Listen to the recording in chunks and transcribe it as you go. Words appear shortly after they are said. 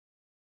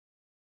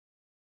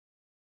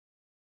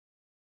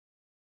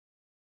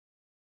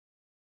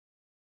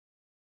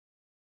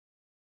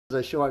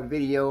A short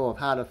video of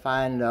how to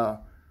find the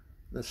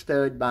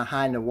stud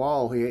behind the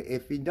wall here.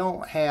 If you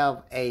don't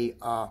have a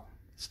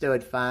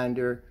stud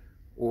finder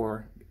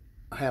or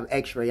have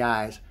x-ray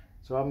eyes,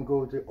 so I'm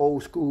going to go to the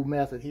old school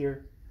method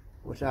here,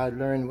 which I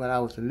learned when I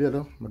was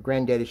little. My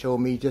granddaddy showed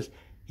me.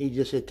 He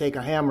just said take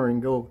a hammer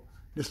and go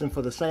listen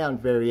for the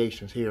sound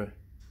variations here.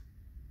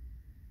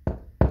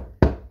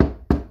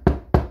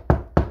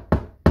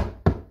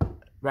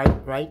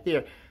 Right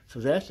there. So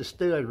that's the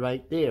stud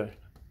right there.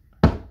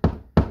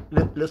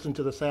 Listen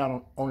to the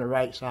sound on the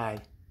right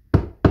side.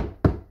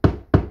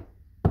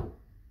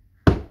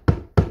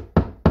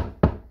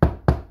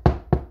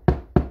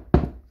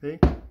 See?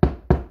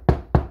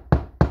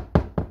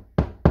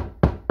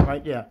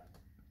 Right there.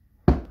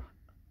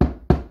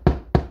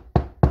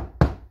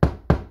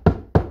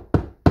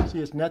 See,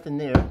 it's nothing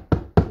there.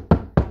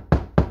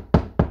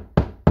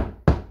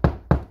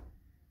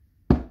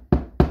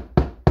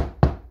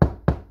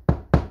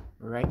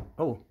 Right?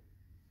 Oh.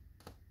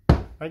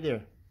 Right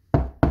there.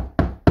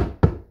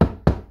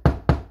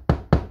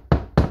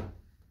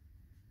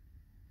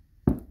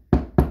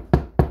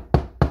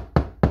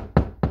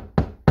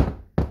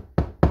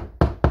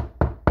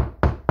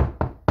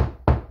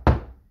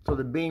 So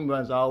the beam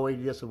runs all the way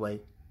this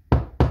way. To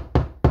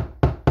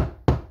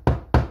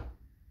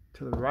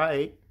the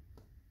right,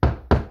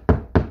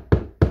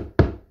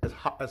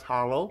 it's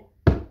hollow,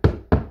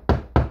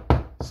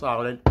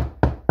 solid,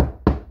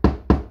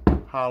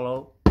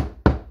 hollow,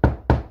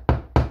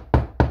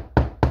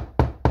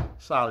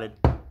 solid.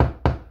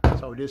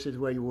 So this is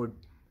where you would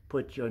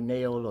put your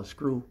nail or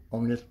screw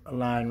on this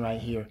line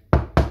right here.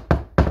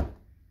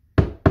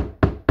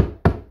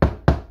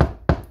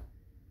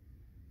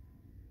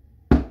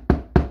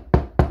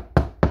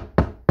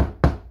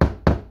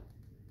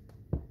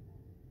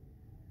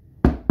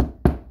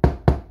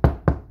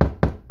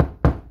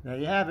 There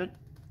you have it.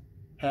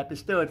 Happy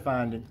stud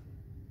finding.